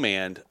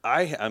 Nomad,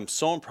 I'm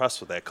so impressed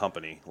with that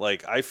company.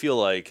 Like, I feel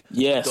like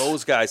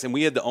those guys, and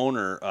we had the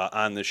owner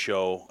on this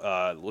show,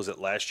 was it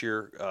last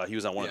year? He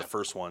was on one of the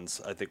first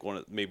ones. I think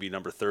maybe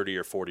number 30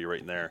 or 40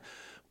 right in there.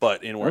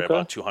 But we're at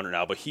about 200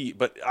 now.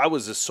 But I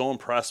was just so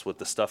impressed with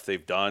the stuff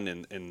they've done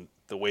and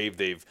the way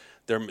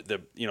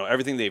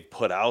everything they've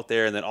put out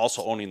there, and then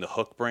also owning the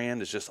Hook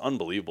brand is just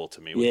unbelievable to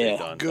me. What they've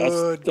done.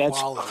 Good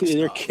quality.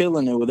 They're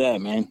killing it with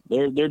that, man.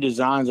 Their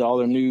designs, all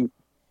their new.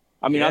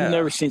 I mean, I've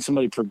never seen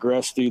somebody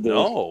progress through the.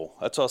 No,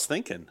 that's what I was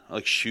thinking.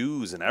 Like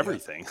shoes and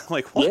everything.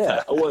 Like what?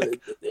 Yeah, well,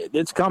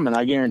 it's coming.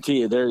 I guarantee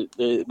you.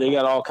 They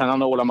got all kind. I don't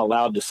know what I'm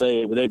allowed to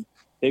say, but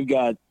they've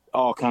got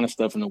all kind of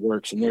stuff in the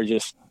works, and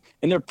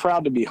they're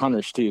proud to be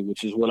hunters too,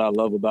 which is what I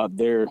love about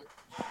their.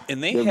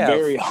 And they're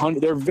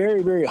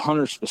very, very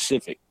hunter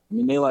specific. I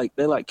mean, they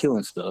like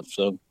killing stuff.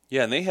 So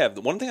yeah, and they have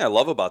one thing I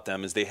love about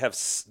them is they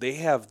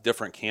have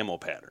different camo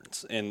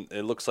patterns, and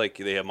it looks like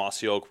they have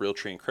Mossy Oak,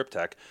 Realtree, and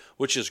Kryptek,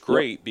 which is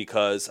great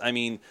because I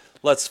mean,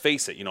 let's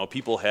face it,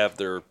 people have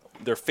their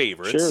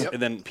favorites, and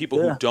then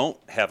people who don't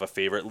have a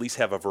favorite at least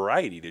have a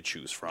variety to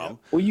choose from.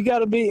 Well, you got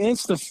to be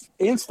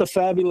insta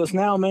fabulous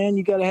now, man.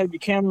 You got to have your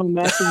camera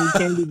matching. You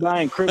can't be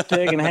buying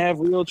Kryptek and have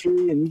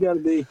Realtree, and you got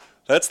to be.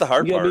 That's the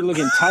hard part. You got to be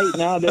looking tight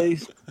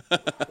nowadays.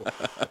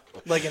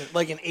 like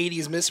an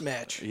 80s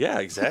mismatch. Yeah,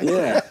 exactly.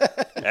 Yeah.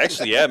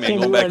 Actually, yeah, man,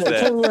 go back to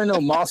that. Can't wear no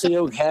Mossy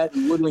Oak hat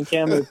and woodland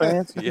camo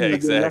pants. Yeah,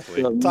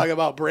 exactly. Talk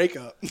about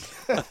breakup.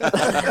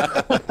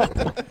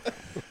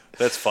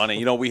 That's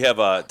funny. We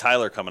have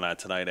Tyler coming on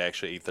tonight,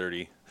 actually,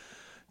 8:30.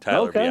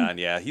 Tyler Okay. Beyond,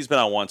 yeah. He's been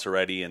on once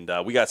already, and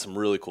we got some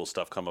really cool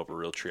stuff coming up at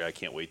Realtree. I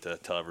can't wait to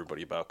tell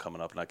everybody about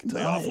coming up, and I can tell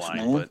you Nice, offline,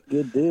 man. but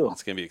Good deal.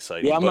 it's going to be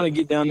exciting. Yeah, I'm But- going to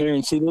get down there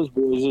and see those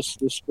boys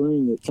this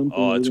spring at some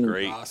point. Oh, it's We're gonna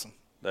great. Awesome.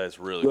 That is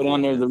really Go cool.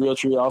 down there to the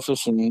Realtree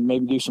office and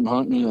maybe do some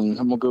hunting, and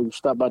I'm going to go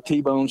stop by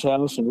T-Bone's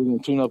house, and we're going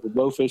to tune up a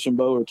bow fishing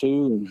bow or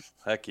two, and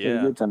Heck have a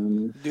yeah. good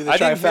time. Do the I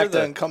didn't hear trifecta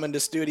that. and come into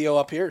studio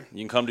up here. You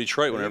can come to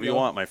Detroit whenever you go.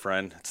 want, my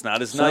friend. It's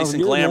not as Sounds nice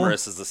and good,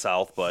 glamorous as the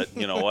South, but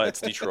you know what? It's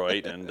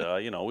Detroit, and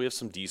we have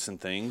some decent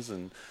things,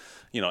 and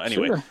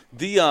anyway. Sure.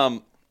 The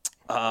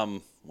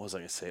what was I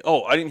going to say?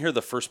 Oh, I didn't hear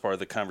the first part of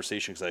the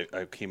conversation because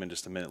I came in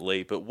just a minute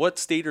late. But what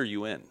state are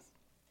you in?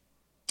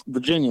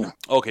 Virginia.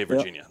 Okay,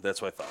 Virginia.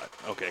 That's what I thought.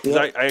 Okay, because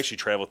Yep. I actually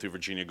traveled through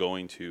Virginia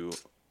going to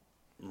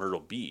Myrtle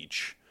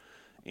Beach.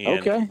 And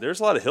Okay. there's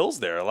a lot of hills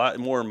there, a lot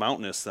more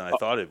mountainous than I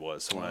thought it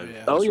was. So when I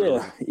yeah. Oh was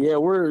yeah, yeah.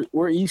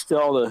 We're east of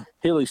all the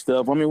hilly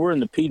stuff. I mean, we're in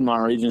the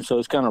Piedmont region, so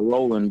it's kind of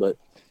rolling. But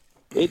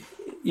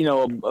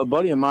a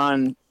buddy of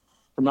mine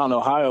from out in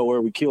Ohio, where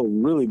we kill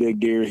really big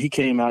deer, he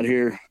came out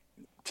here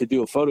to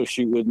do a photo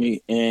shoot with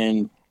me,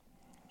 and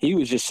he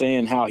was just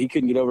saying how he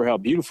couldn't get over how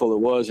beautiful it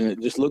was, and it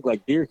just looked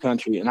like deer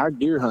country. And our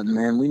deer hunting,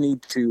 man, we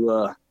need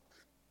to.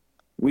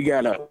 We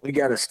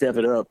gotta step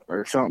it up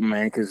or something,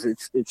 man, because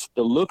it's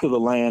the look of the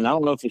land. I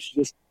don't know if it's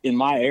just in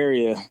my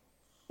area,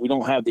 we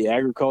don't have the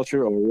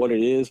agriculture or what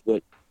it is,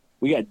 but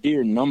we got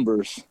deer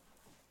numbers.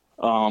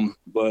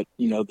 But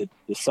the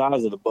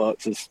size of the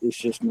bucks it's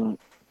just not.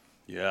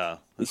 Yeah,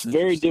 It's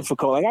very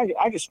difficult. Like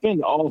I could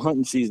spend all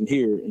hunting season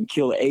here and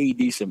kill a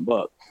decent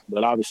buck,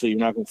 but obviously you're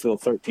not going to fill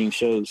 13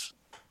 shows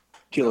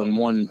killing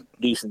one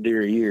decent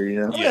deer a year.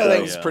 Yeah, I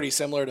think it's yeah. pretty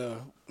similar to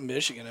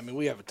Michigan. I mean,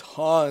 we have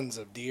tons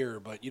of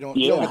deer, but you don't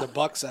get Yeah. the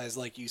buck size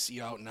like you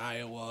see out in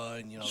Iowa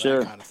and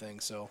Sure. that kind of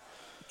thing. So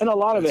And a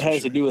lot of it That's for has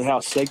to sure. do with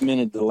how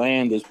segmented the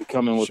land is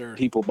becoming with Sure.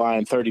 people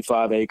buying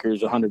 35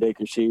 acres, 100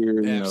 acres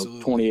here,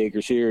 Absolutely. 20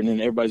 acres here, and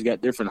then everybody's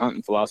got different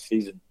hunting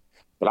philosophies.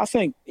 But I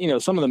think,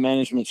 some of the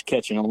management's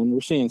catching on.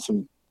 We're seeing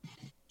some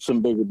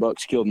bigger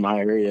bucks killed in my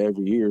area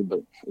every year,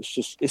 but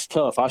it's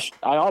tough. I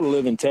ought to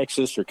live in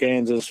Texas or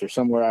Kansas or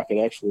somewhere I could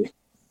actually.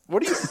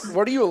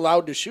 what are you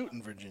allowed to shoot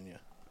in Virginia?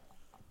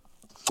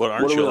 What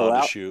aren't What are you we allowed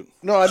allowed? to shoot?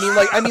 No,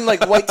 I mean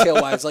like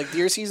whitetail wise, like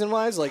deer season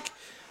wise, like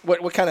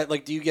what kind of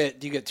like do you get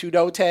 2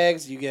 doe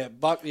tags? Do you get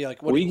buck?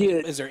 Like what?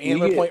 Is there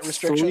antler point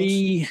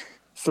restrictions?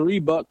 Three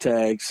buck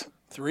tags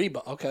 3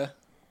 buck. Okay.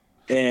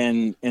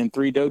 and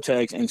 3 doe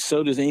tags, and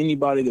so does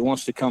anybody that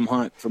wants to come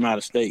hunt from out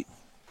of state.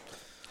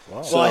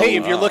 Well, hey,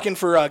 if you're looking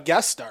for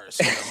guest stars,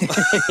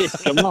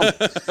 Come on.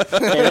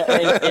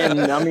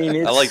 and I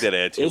mean, I like that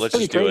attitude. It's Let's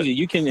pretty just do crazy. it.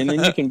 You can, and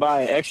then you can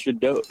buy extra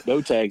doe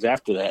tags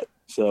after that.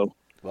 So,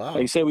 Wow.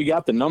 like I said, we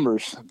got the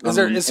numbers. is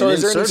there And is there in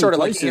any certain sort of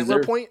like places, antler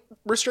they're- point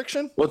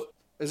restriction? What?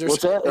 Is there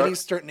What's that? any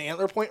certain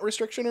antler point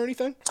restriction or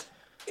anything?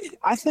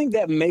 I think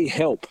that may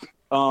help.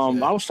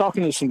 I was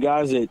talking to some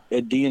guys at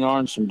DNR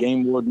and some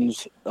game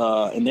wardens,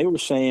 and they were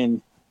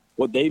saying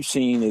what they've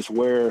seen is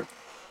where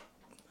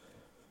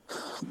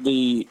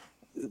the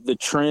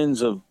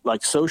trends of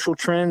like social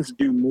trends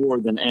do more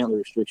than antler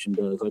restriction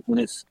does. Like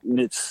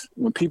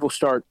when people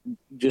start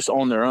just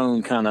on their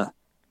own kind of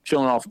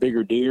showing off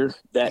bigger deer,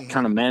 that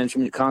kind of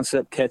management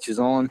concept catches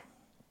on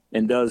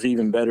and does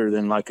even better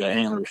than like an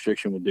antler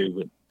restriction would do.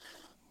 But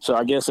so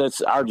I guess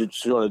that's our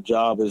sort of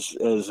job as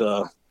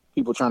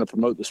people trying to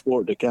promote the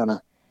sport to kind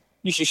of,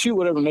 you should shoot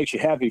whatever makes you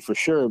happy for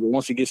sure. But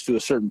once it gets to a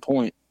certain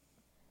point,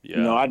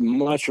 Yeah. I'd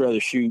much rather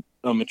shoot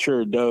a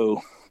mature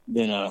doe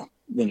than a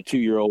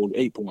 2-year-old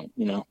 8-point,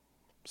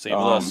 Same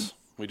with us.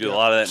 We do a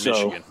lot of that in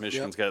so- Michigan.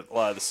 Michigan's got a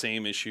lot of the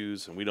same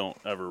issues, and we don't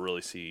ever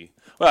really see.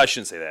 Well, I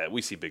shouldn't say that.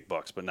 We see big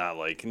bucks, but not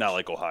like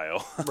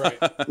Ohio. Right.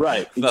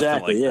 Right,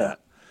 exactly, like yeah.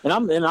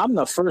 that. And I'm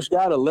the first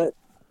guy to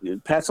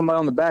pat somebody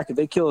on the back if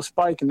they kill a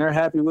spike and they're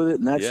happy with it,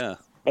 and that's Yeah.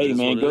 hey It is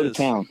man, what go it to is.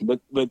 town.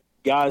 But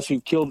guys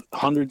who've killed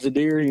hundreds of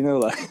deer,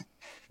 like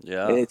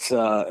Yeah. it's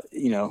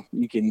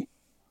you can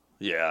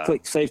Yeah.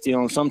 click safety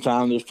on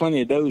sometime. There's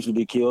plenty of does to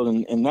be killed,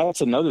 and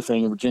that's another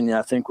thing in Virginia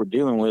I think we're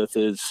dealing with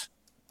is,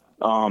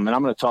 and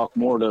I'm going to talk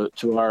more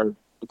to our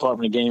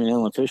Department of Game and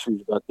Inland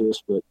Fisheries about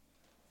this, but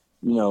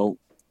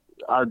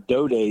our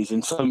doe days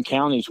in some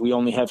counties we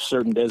only have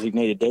certain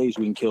designated days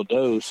we can kill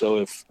does. So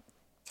if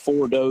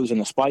 4 does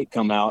and a spike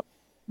come out,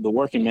 the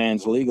working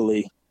man's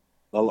legally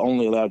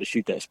only allowed to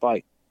shoot that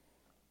spike.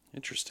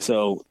 Interesting.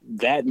 So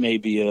that may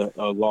be a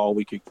law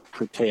we could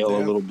curtail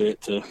a little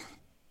bit.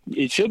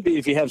 It should be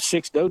if you have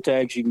 6 doe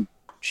tags, you can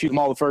shoot them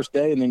all the first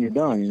day and then you're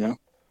done.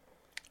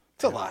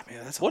 It's a lot,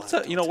 man. That's a What's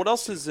lot. that? What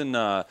else is in?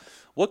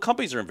 What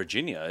companies are in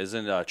Virginia?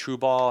 Isn't True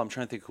Ball? I'm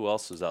trying to think who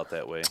else is out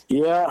that way.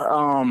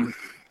 Yeah.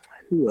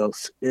 Who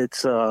else?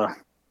 It's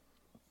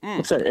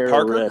what's that? Arrow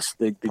Parker? Rest.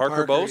 The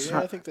Parker Bows? Yeah,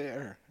 I think they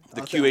are.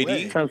 The Out that way.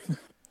 QAD?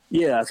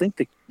 Yeah, I think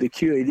the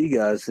QAD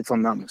guys, if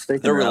I'm not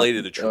mistaken, They're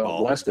related to True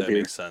Ball. West of That here.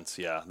 makes sense.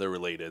 Yeah, they're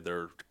related.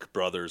 They're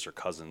brothers or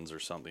cousins or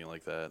something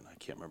like that. I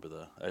can't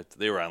remember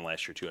they were on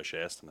last year too. I should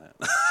ask them that.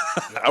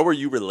 How are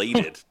you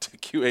related to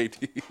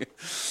QAD?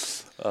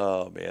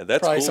 Oh man,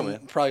 that's probably cool, man.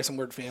 Probably some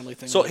weird family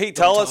thing. So hey,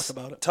 tell us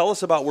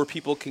about where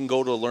people can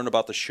go to learn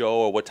about the show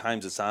or what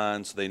times it's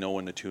on, so they know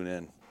when to tune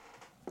in.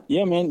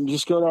 Yeah, man,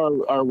 just go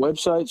to our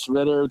website,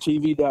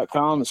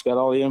 redarrowtv.com. It's got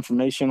all the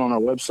information on our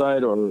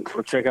website,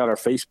 or check out our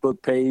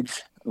Facebook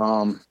page.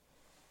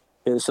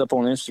 Hit us up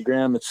on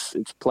Instagram. It's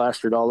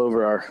plastered all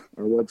over our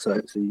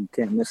website, so you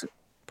can't miss it.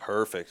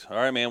 Perfect. All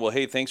right, man. Well,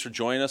 hey, thanks for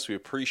joining us. We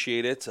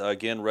appreciate it.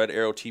 Again,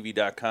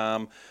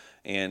 redarrowtv.com.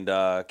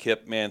 And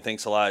Kip, man,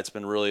 thanks a lot. It's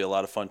been really a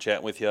lot of fun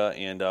chatting with you,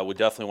 and we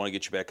definitely want to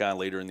get you back on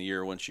later in the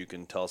year once you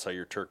can tell us how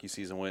your turkey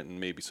season went and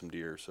maybe some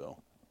deer. So.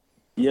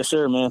 Yes,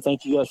 sir, man.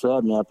 Thank you guys for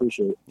having me. I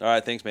appreciate it. All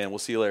right, thanks, man. We'll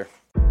see you later.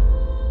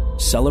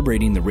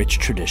 Celebrating the rich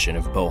tradition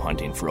of bow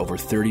hunting for over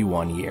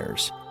 31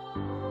 years,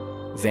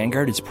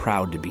 Vanguard is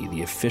proud to be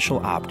the official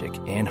optic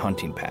and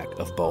hunting pack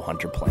of Bow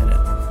Hunter Planet.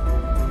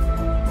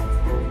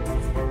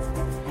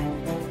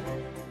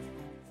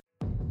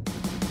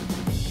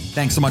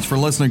 Thanks so much for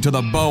listening to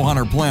the Bow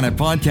Hunter Planet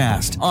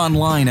podcast,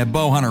 online at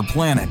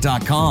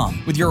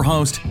bowhunterplanet.com with your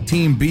host,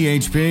 Team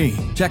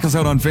BHP. Check us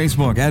out on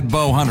Facebook at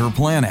Bow Hunter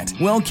Planet.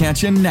 We'll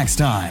catch you next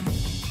time.